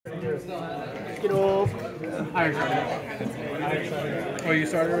Get off. I already started. Oh, you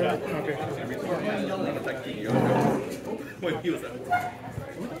started already? Okay.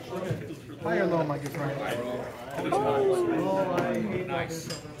 Higher low, Mike is right. Nice.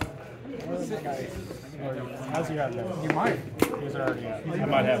 How's your have that? You might. He's already. I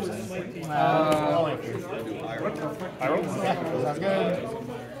might have some. I rolled. Sounds good.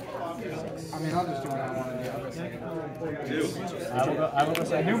 I mean, I'll just do what I want to do. I will go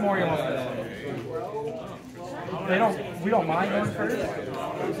second. New Moria wants we don't mind going first,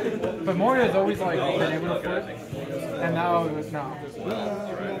 but Moria's always like been able to flip, and now it's no.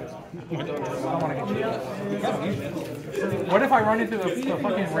 I don't want to get you. What if I run into a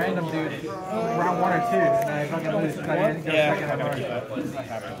fucking random dude round 1 or 2 and I fucking lose because I didn't go second? I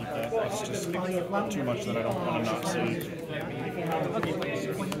have to keep that. It's just too much that I don't want to not see.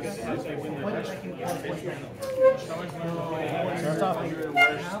 Start off.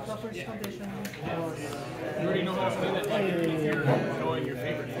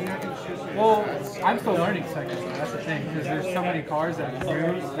 Well, I'm still learning second. That's the thing, because there's so many cards that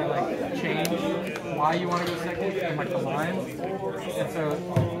use that like change why you want to go second and like the lines, and so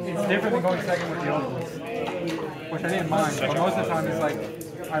it's different than going second with the old ones, which I didn't mind. But most of the time, it's like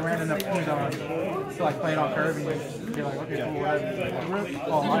I ran enough keys on to like play it on curve and be like, okay, cool, whatever.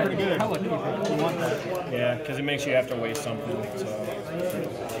 Oh, my, pretty good. Hella keep it. You want that? Yeah, because it makes you have to waste something. So.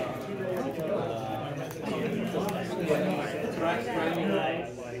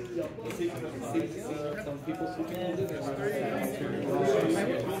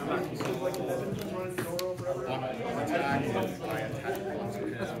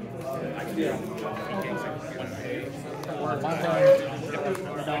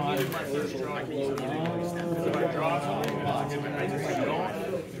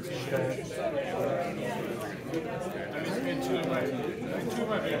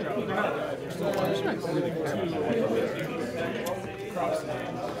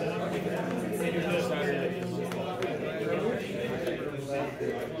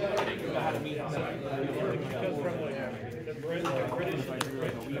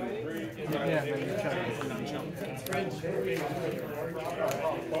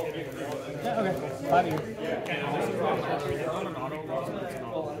 Yeah, okay. 5 years.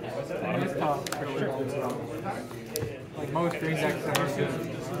 It's tough, for sure. Like most green decks are good.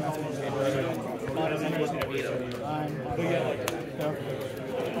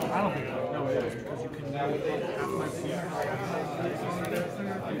 I don't think so. No, it is. Because you can now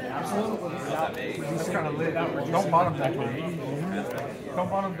absolutely. Just kind of lit. Don't bottom deck me. Don't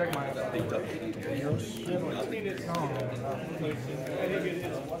bottom deck my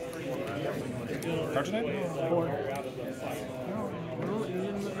Cartoon it?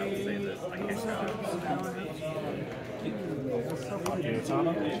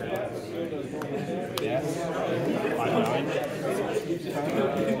 Yes. 5-9.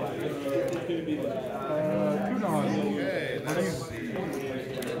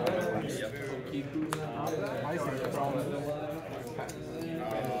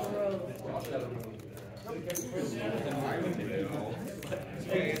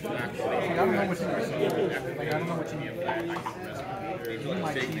 I don't know what you mean. Like, I don't know what you mean. You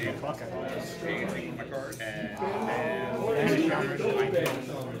might see the fuck out of this. My card and I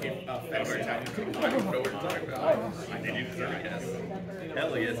don't know what you're talking about. I did you deserve it, yes.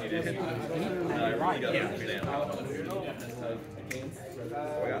 Hell yes, you did. I really got to understand how much.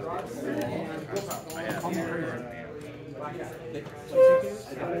 I have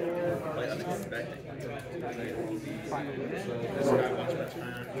like unexpected. This guy wants to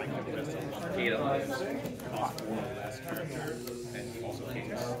return. I can do this on 8 of those. Cost 4 less character. And he also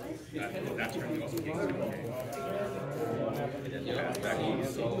kings. That's turn he also kings. And then pass back keys.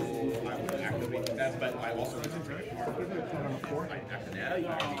 So I will activate that, but I also need to drink. I activate that.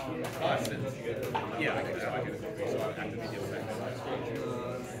 Yeah, I can do it. So I'll activate the effect.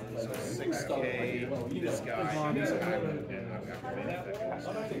 So 6K, this guy, and I've activated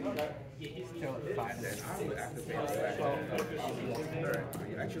that. Then I would activate the effect.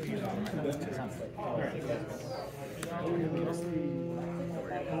 Actually,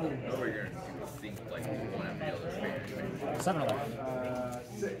 over here, you think like one after the other. 7 11.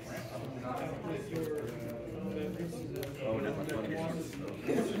 Oh, no, my phone gets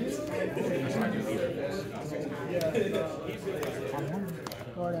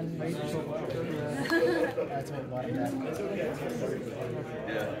Gordon, that's my bottom deck.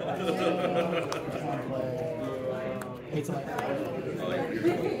 Yeah. 8 to 9.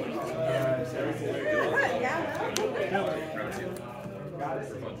 You're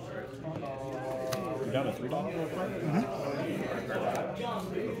down to $3?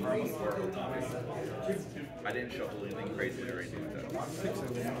 I didn't shuffle anything crazy or anything like that.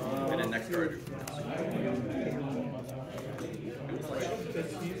 And then next card.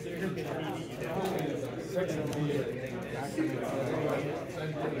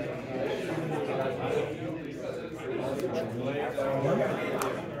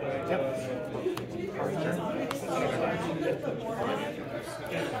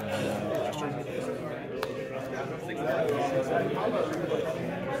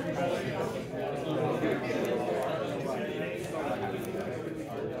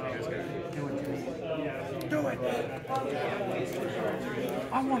 Do it!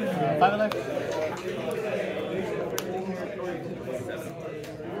 I want to do it. 5 left.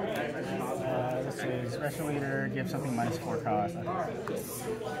 This is Retro Leader, give something -4 cost.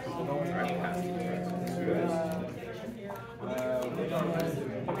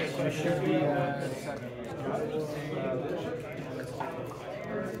 It should be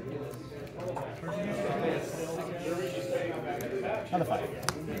Another 5.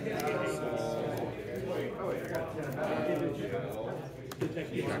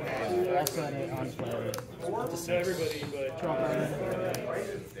 Also at it on play. Everybody, but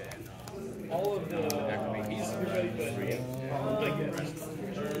all of the everybody but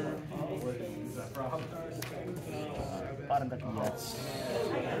Bottom deck of Jets.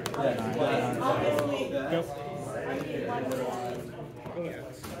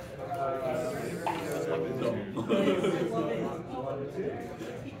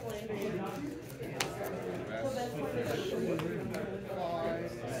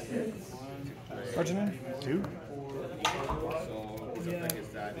 Arjun, 2. So the thing is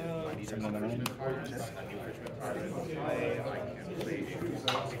that I need a new Richmond card. I can play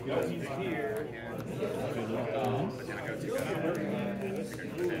here. But then I gotta take that out.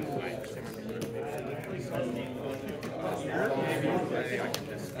 I can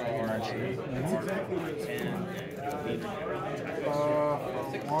discard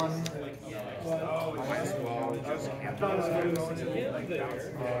 1.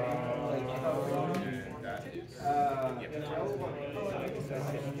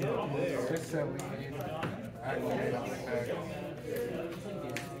 Six that we need. Activate on effect.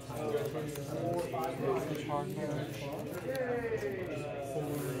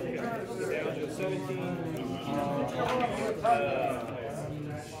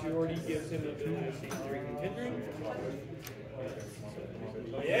 Shorty gives him a 3 contender.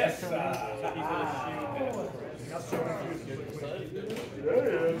 Yes! So he's gonna shoot.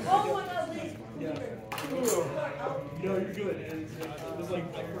 Oh my God! No, you're good. And it was like,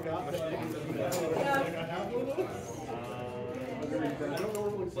 I forgot that I have one of those. I don't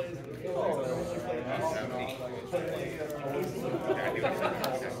normally play as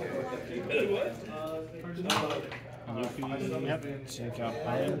Yuki, yep, check out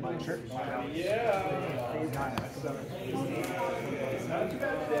Brian. Sure.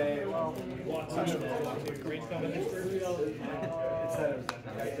 Great combination.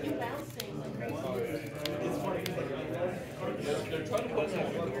 They're trying to bust out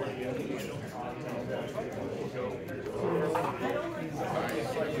the door.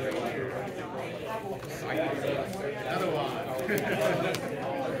 another one.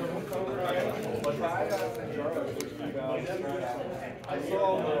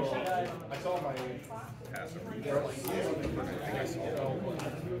 I saw my Pass over.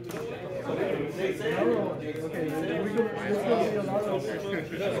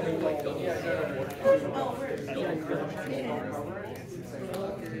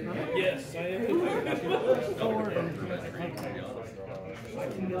 Yes, I am.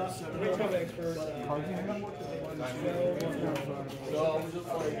 Which one expert?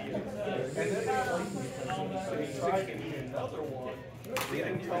 See, I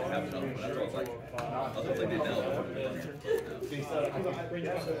didn't even have another one. That's what I was like. Other than no.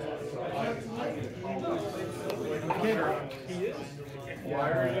 Why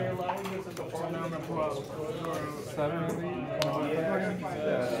are you allowing this at the farm now? 7 of these.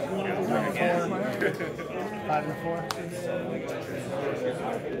 5 and 4.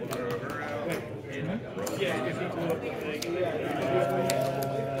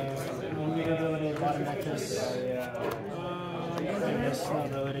 Ability, bottom deck this. This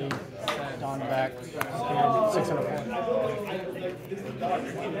ability, down back, and 6 and a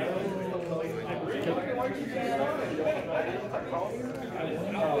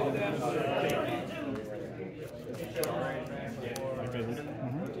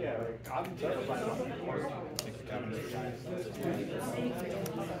 4.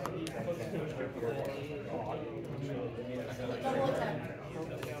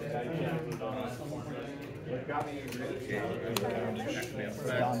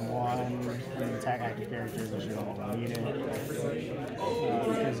 Down one, when you attack active characters, you don't need it.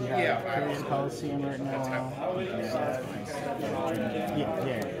 Because you have Korean Coliseum right now.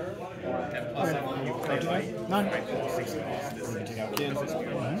 Yeah. None. Take out kids.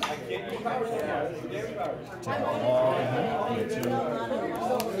 Take out wall.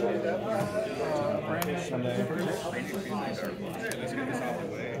 Sunday.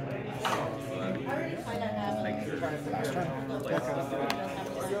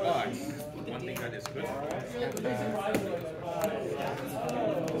 One thing that is good.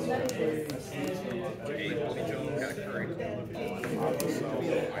 Holy Joe got carried. So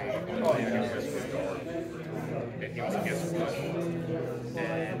I against this guard. And he was against one.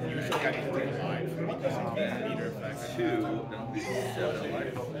 And usually I need to take life because of the meter effect. 2, that'll be 7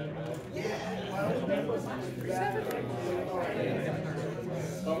 life.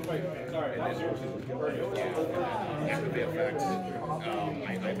 After the effect, I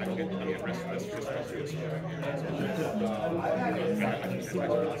don't get any rest.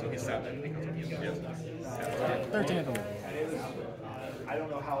 So he's 7 because he has 13 at the wall.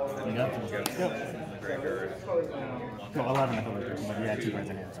 You got it? Yep. Well, 11 at the wall, but you had 2 cards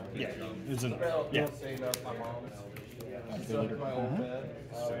in hand. So. Yeah, it was enough. Yeah.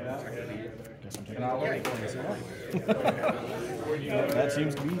 Guess I'm taking all right. That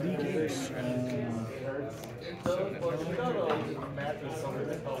seems to be the case.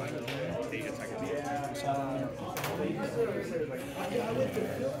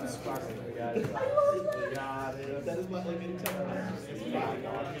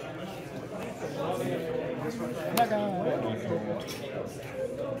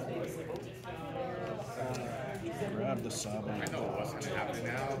 Grab the sub. I know what's going to happen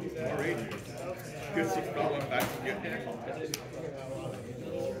now. Already. Good 6 going back to get there.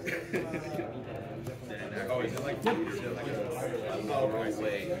 Oh, is it like, is it like a right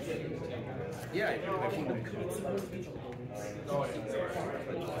way? Yeah, I Kingdom Come.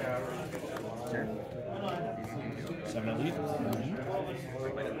 Sure. 7 at lead.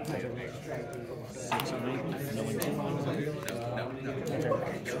 6 at lead. Milling 2.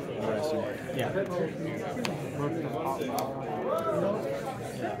 Yeah.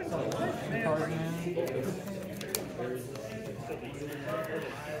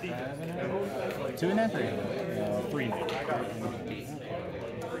 Two and a half, 3 and a half.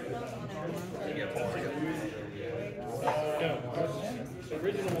 The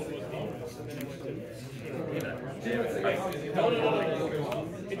original one was bonus, and then it went to. No.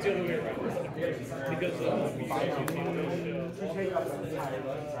 It's the other way around. Because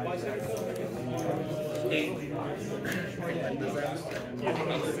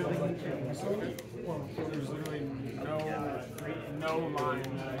There's literally no line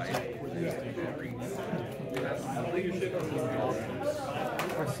with this thing.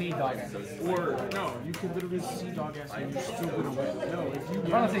 Or sea dog. Or, no, you could literally see dog ass and you're still going to win. No, if you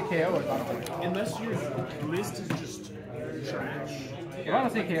If I don't see KO, it's not a win. unless your list is just trash. If I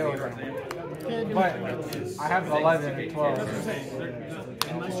don't see KO, it's not a win. But I have 11 and 12. That's what I'm saying.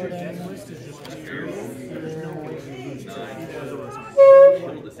 Unless your deck list is just terrible, there's no way you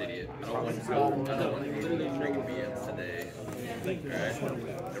Kill this idiot. I don't want to literally drink BMs today. Alright.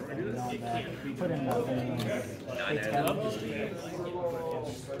 Put in nothing. 9 and up.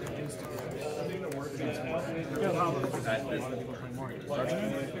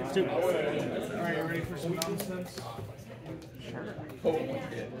 Two. Alright, you ready for some nonsense? Or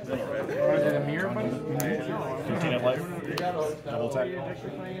is it a mirror, buddy? 15 at life. Double tap.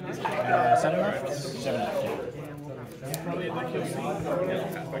 7 left? 7 left. Probably a deck you'll see.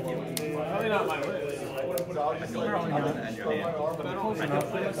 Probably not my list. Probably not. But I don't think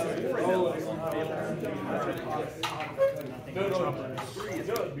no choppers.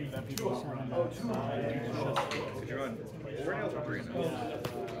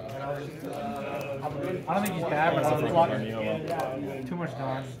 I don't think he's bad, but I don't think too much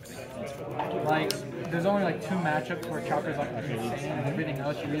done. Like, there's only like 2 matchups where Chopper's like insane, and everything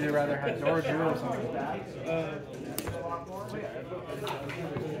else you either rather have Dora Drew or something.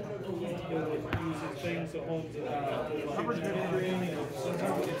 Things that holds it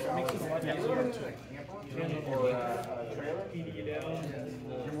Sometimes it makes it a lot easier to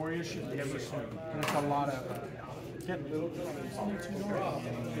your warrior should never swing. And it's a lot of. Yep.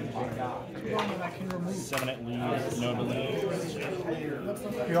 That can remove 7 at lead. No delay.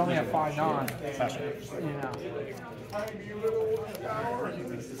 You only have 5 non. Faster. You know.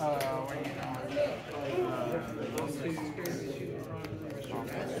 What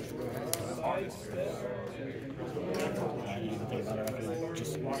are you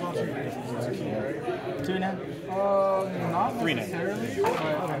Just 2 now? not 3 now. necessarily,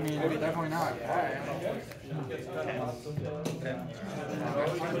 but I mean, definitely not.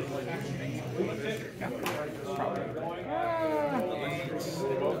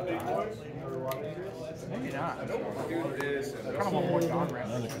 Maybe not. I kind of want more genre.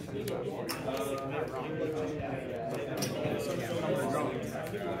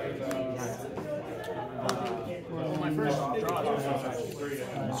 My first draw.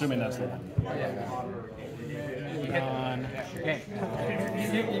 Assuming that's the one. Dawn. Okay.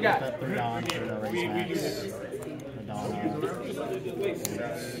 You got it. The Dawn for no race max. The Dawn.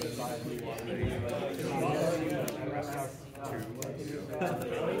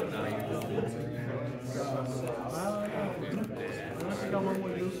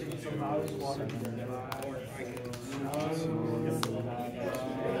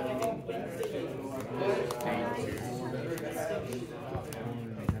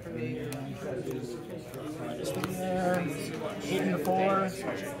 There. 8 and 4.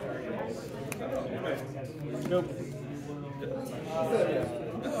 Nope.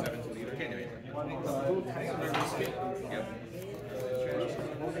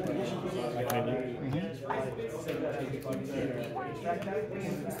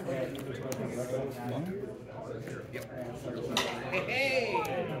 Hey!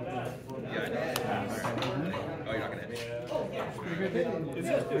 Yeah, I know. Oh, you're not gonna hit me.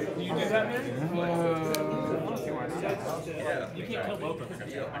 Do you do that, man? Yeah. You can't kill both of them.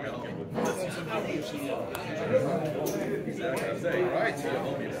 Yeah, I know. Somehow you see Exactly. I'm saying, right, so you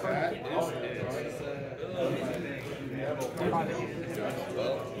hold me fat. Well,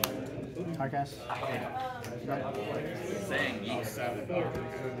 Tarkas. saying yeet.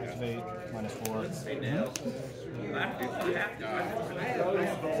 8 minus 4. I have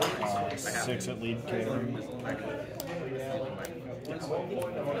to. 6 at lead K. No,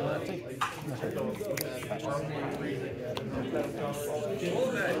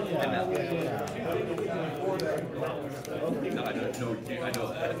 I know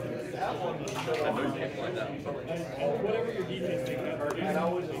that. I know you can't find that. whatever your defense takes that target. And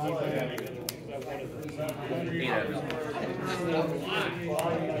always just keep that. Yeah,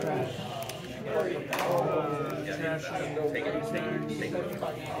 take it.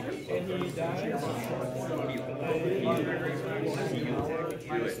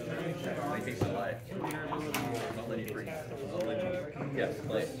 Do it. He takes a life. I'll let you free. Yes,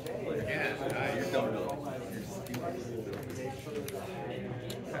 play. Yeah, you're done with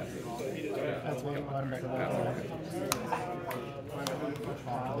That's what I'm back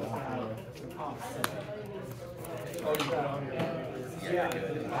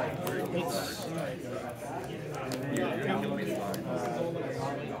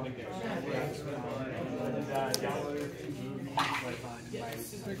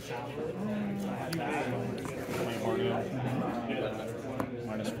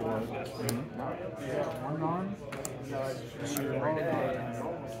minus 4. One on.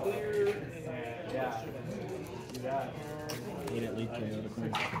 Yeah. 8 at lead K. The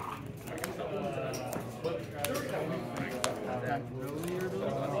queen.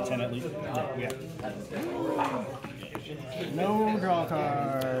 10 at lead. Yeah. No draw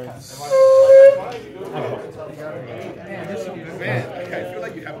cards. Man, I feel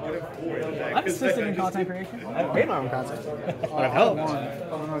like you have good for it. I'm assisting in content creation. I've made my own content. But I've helped. I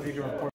don't know if you can report.